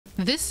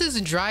This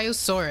is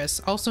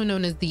Dryosaurus, also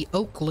known as the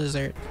oak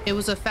lizard. It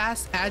was a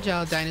fast,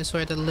 agile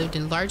dinosaur that lived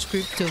in large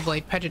groups to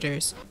avoid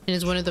predators, and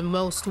is one of the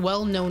most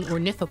well-known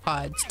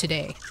ornithopods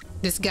today.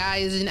 This guy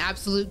is an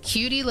absolute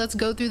cutie. Let's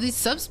go through these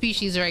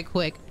subspecies right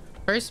quick.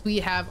 First, we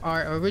have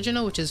our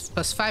original, which is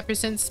plus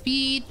 5%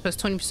 speed, plus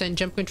 20%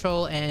 jump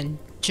control, and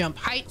jump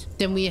height.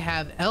 Then we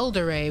have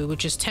Eldore,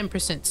 which is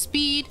 10%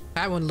 speed.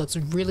 That one looks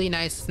really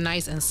nice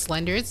and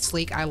slender. It's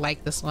sleek. I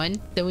like this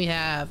one. Then we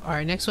have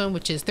our next one,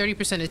 which is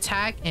 30%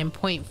 attack and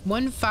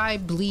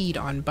 0.15 bleed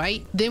on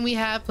bite. Then we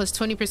have plus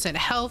 20%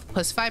 health,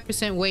 plus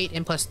 5% weight,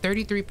 and plus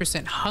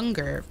 33%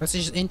 hunger. This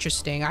is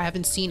interesting. I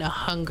haven't seen a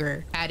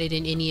hunger added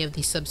in any of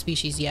these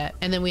subspecies yet.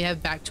 And then we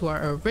have back to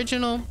our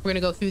original. We're gonna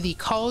go through the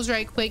calls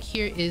right quick.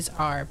 Here is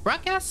our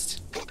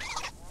broadcast.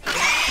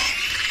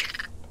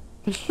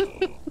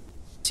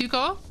 Two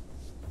call.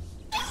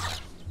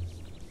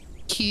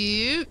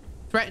 Cute.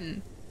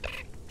 Threaten.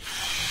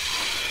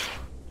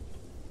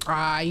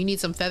 You need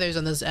some feathers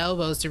on those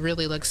elbows to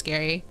really look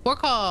scary. Four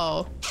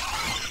call.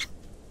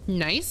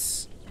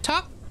 Nice.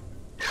 Talk.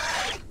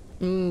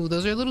 Ooh,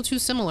 those are a little too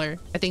similar.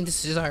 I think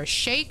this is our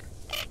shake.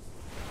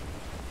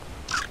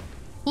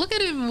 Look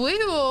at him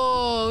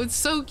wiggle. It's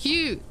so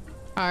cute.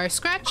 Our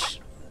scratch.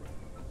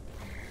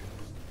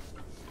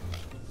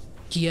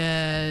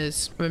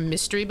 Yes. A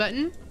mystery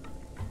button.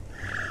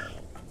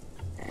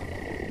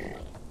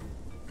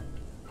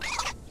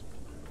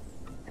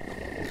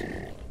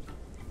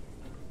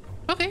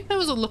 Okay, that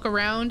was a look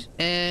around.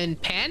 And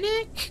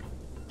panic?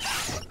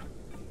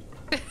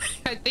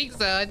 I think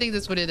so. I think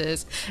that's what it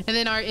is. And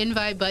then our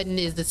invite button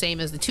is the same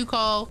as the two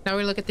call. Now we're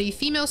gonna look at the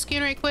female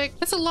skin right quick.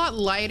 It's a lot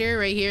lighter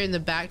right here in the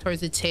back towards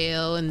the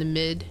tail and the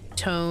mid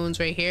tones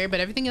right here, but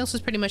everything else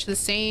is pretty much the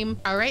same.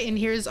 All right, and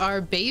here's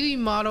our baby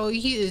model.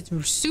 He is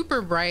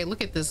super bright.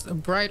 Look at this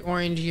bright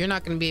orange. You're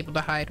not gonna be able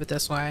to hide with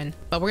this one.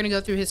 But we're gonna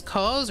go through his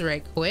calls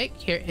right quick.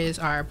 Here is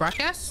our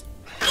broadcast.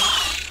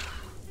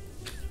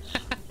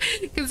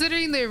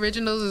 Considering the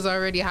originals is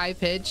already high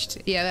pitched,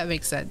 yeah, that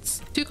makes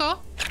sense. Two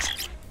call.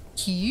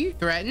 Cute.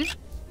 Threaten.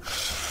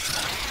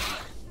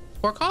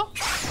 Four call.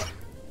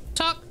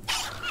 Talk.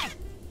 Here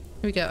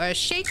we go.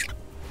 Shake.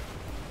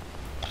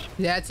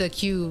 That's a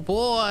cute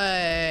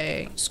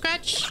boy.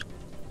 Scratch.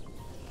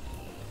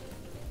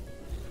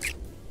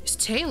 His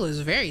tail is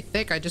very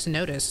thick. I just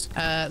noticed.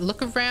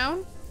 Look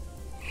around.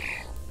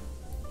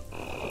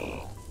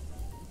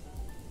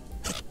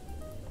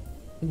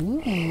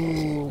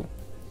 Ooh.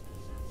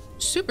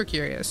 Super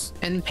curious.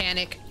 And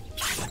panic.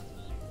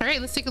 All right,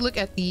 let's take a look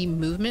at the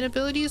movement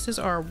abilities. This is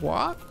our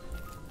walk.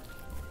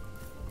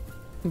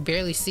 You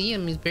barely see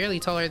him. He's barely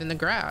taller than the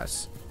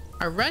grass.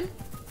 Our run.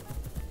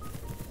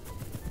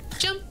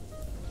 Jump.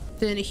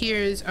 Then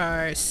here's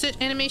our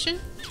sit animation.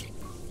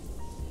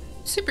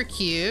 Super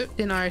cute.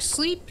 Then our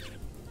sleep.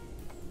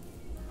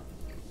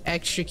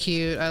 Extra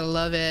cute. I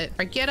love it.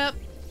 Our get up.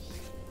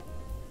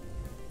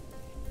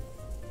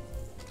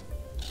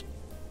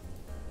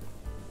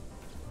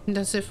 And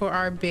that's it for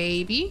our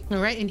baby. All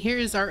right, and here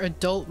is our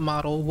adult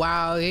model.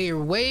 Wow, they are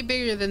way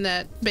bigger than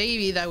that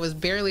baby that was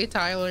barely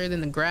taller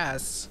than the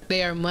grass.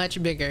 They are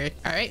much bigger.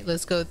 All right,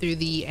 let's go through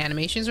the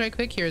animations right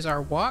quick. Here's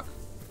our walk.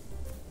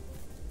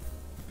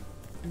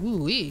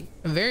 Ooh-wee,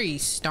 a very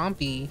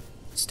stompy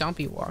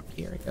walk.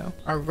 Here we go.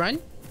 Our run.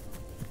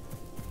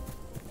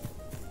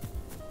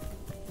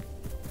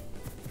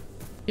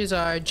 Here's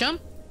our jump.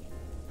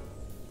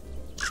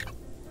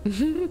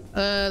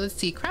 Let's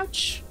see,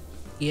 crouch.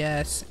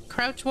 Yes,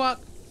 crouch walk.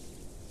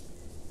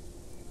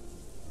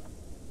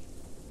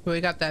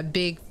 We got that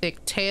big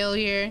thick tail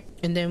here.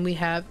 And then we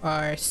have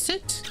our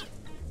sit.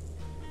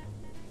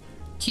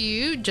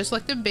 Cute, just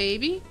like the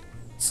baby.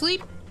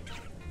 Sleep.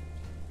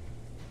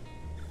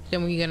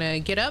 Then we're gonna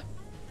get up.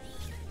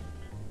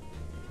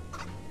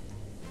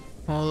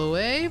 All the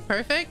way,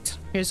 perfect.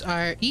 Here's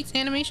our eat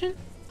animation.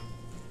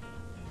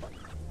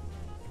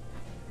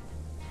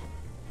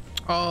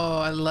 Oh,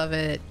 I love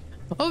it.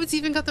 Oh, it's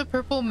even got the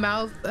purple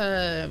mouth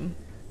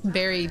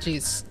berry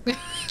juice.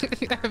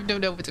 I don't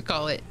know what to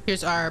call it.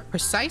 Here's our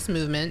precise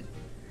movement.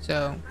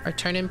 So our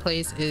turn in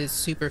place is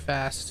super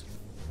fast.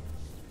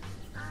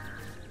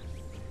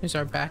 Here's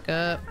our back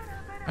up,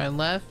 our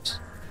left,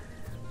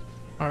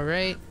 our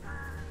right.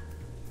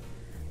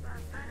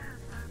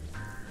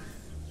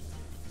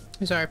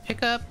 Here's our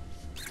pickup.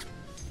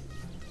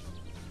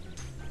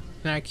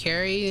 And our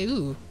carry.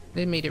 Ooh,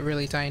 they made it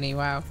really tiny.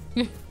 Wow.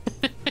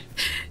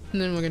 And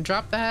then we're gonna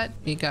drop that.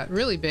 It got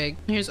really big.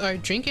 Here's our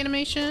drink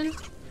animation.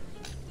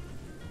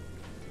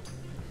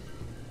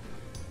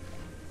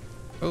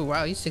 Oh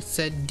wow, he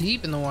said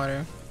deep in the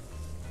water.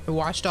 I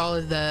washed all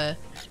of the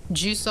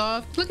juice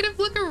off. Look at him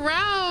look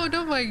around.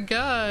 Oh my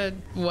god.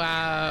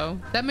 Wow.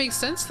 That makes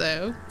sense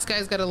though. This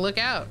guy's gotta look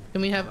out.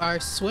 Then we have our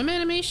swim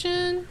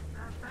animation.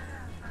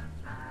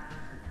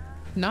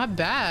 Not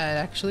bad,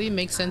 actually.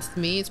 Makes sense to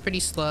me. It's pretty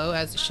slow,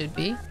 as it should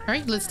be. All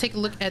right, let's take a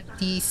look at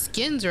the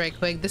skins right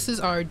quick. This is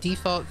our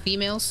default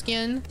female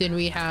skin. Then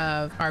we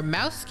have our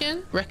mouse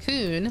skin,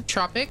 raccoon,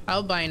 tropic,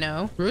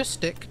 albino,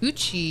 rustic,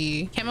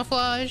 uchi,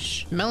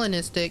 camouflage,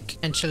 melanistic,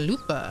 and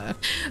chalupa.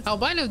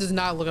 Albino does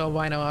not look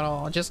albino at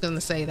all. Just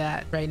gonna say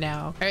that right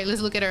now. All right,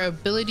 let's look at our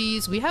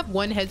abilities. We have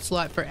one head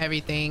slot for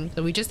everything.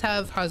 So we just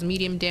have cause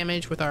medium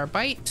damage with our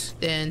bite.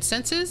 Then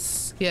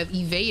senses, we have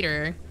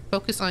evader.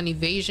 Focus on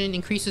evasion,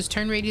 increases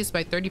turn radius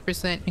by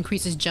 30%,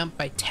 increases jump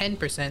by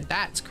 10%.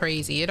 That's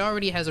crazy. It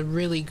already has a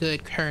really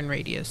good turn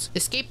radius.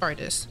 Escape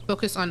artist,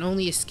 focus on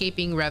only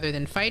escaping rather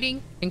than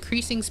fighting,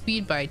 increasing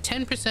speed by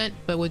 10%,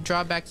 but with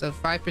drawbacks of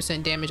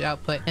 5% damage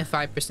output and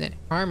 5%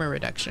 armor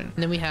reduction.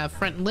 And then we have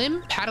front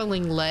limb,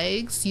 paddling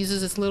legs,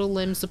 uses its little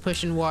limbs to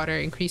push in water,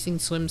 increasing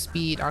swim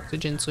speed,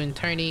 oxygen swim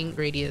turning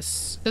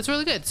radius. That's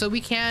really good. So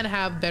we can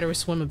have better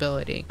swim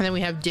ability. And then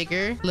we have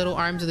digger, little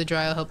arms of the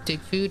dryo help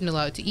dig food and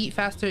allow it to eat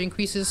faster,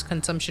 increases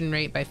consumption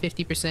rate by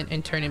 50%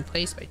 and turn in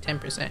place by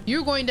 10%.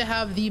 You're going to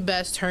have the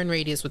best turn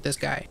radius with this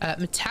guy.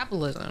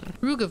 Metabolism,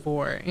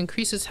 frugivore,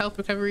 increases health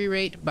recovery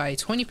rate by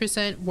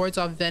 20%, wards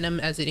off venom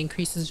as it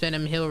increases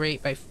venom heal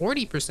rate by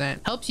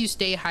 40%, helps you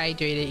stay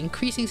hydrated,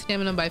 increasing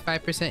stamina by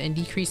 5% and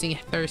decreasing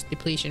thirst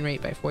depletion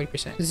rate by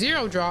 40%.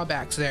 Zero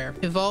drawbacks there.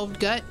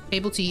 Evolved gut,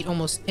 able to eat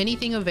almost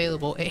anything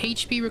available.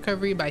 HP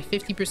recovery by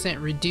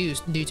 50%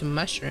 reduced due to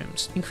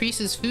mushrooms.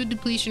 Increases food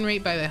depletion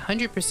rate by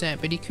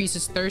 100% but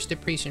decreases thirst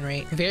depletion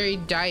rate.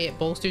 Varied diet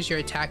bolsters your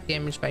attack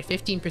damage by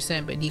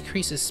 15% but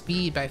decreases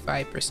speed by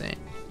 5%.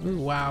 Ooh,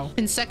 wow.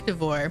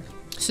 Insectivore,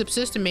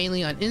 subsist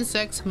mainly on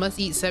insects, must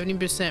eat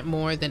 70%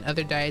 more than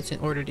other diets in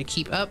order to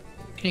keep up.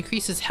 It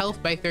increases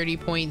health by 30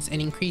 points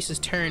and increases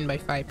turn by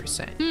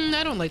 5%.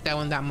 I don't like that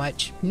one that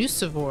much.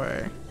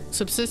 Nusivore,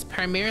 subsists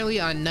primarily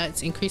on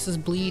nuts, increases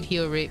bleed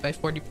heal rate by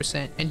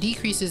 40% and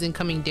decreases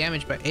incoming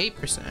damage by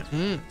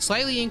 8%.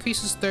 Slightly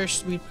increases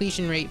thirst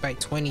repletion rate by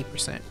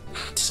 20%.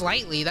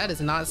 Slightly, that is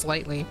not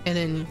slightly. And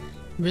then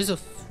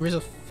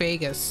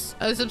Rhizophagus,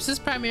 subsists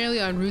primarily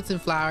on roots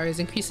and flowers,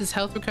 increases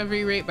health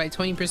recovery rate by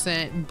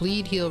 20%,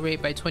 bleed heal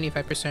rate by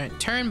 25%,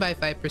 turn by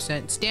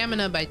 5%,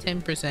 stamina by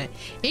 10%,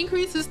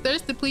 increases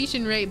thirst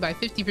depletion rate by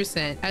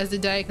 50%. As the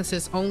diet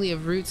consists only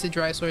of roots, the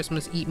Dryosaurus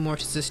must eat more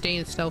to sustain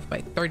itself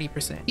by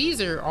 30%.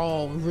 These are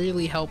all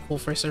really helpful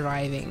for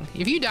surviving.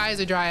 If you die as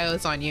a Dryo,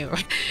 it's on you.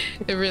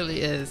 It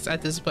really is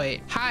at this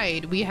point.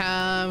 Hide, we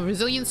have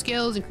resilience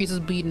scales, increases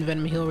bleed and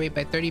venom heal rate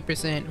by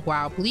 30%.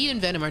 Wow, bleed and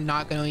venom are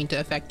not going to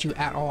affect you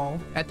at all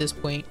at this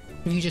point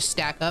if you just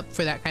stack up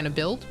for that kind of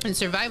build. And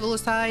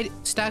survivalist hide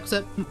stacks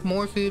up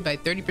more food by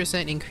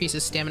 30%,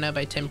 increases stamina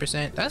by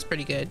 10%. That's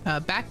pretty good.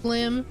 Back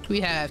limb, we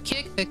have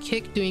kick, a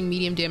kick doing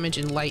medium damage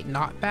and light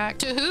knockback.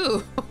 To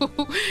who?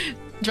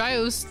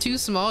 Dryo's too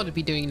small to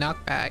be doing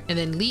knockback. And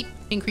then leap,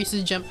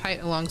 increases jump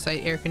height alongside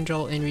air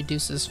control and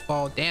reduces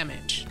fall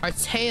damage. Our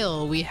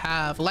tail, we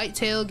have light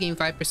tail, gain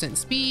 5%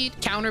 speed,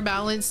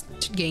 counterbalance,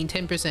 gain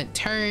 10%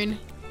 turn,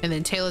 and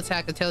then tail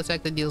attack, a tail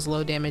attack that deals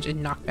low damage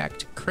and knockback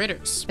to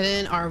critters. And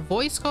then our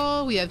voice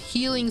call, we have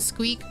healing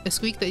squeak, a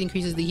squeak that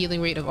increases the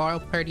healing rate of all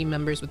party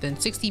members within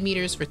 60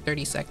 meters for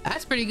 30 seconds.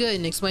 That's pretty good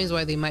and explains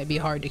why they might be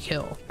hard to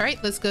kill. All right,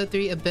 let's go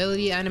through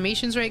ability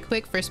animations right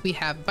quick. First we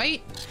have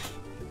bite,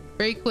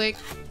 very quick,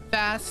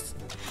 fast,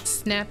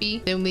 snappy.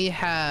 Then we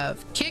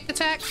have kick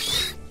attack.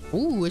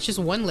 Ooh, it's just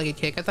one-legged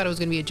kick. I thought it was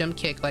gonna be a jump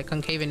kick like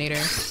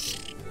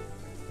Concavinator.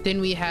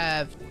 Then we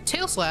have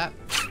tail slap.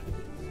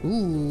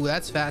 Ooh,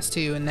 that's fast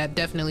too, and that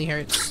definitely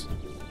hurts.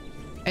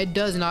 It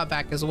does knock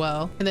back as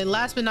well. And then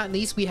last but not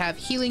least, we have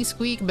healing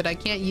squeak, but I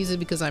can't use it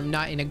because I'm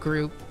not in a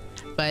group.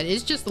 But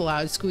it's just a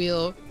loud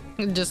squeal,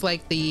 just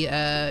like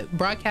the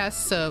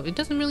broadcast, so it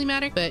doesn't really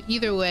matter. But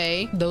either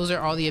way, those are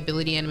all the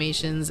ability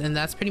animations, and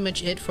that's pretty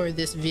much it for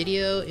this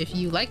video. If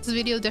you like this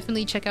video,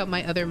 definitely check out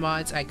my other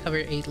mods. I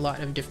cover a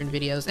lot of different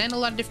videos and a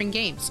lot of different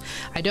games.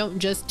 I don't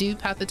just do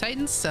Path of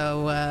Titans,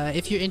 so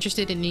if you're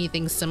interested in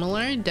anything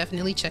similar,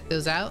 definitely check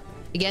those out.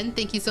 Again,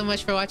 thank you so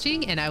much for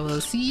watching, and I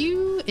will see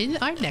you in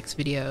our next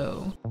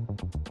video.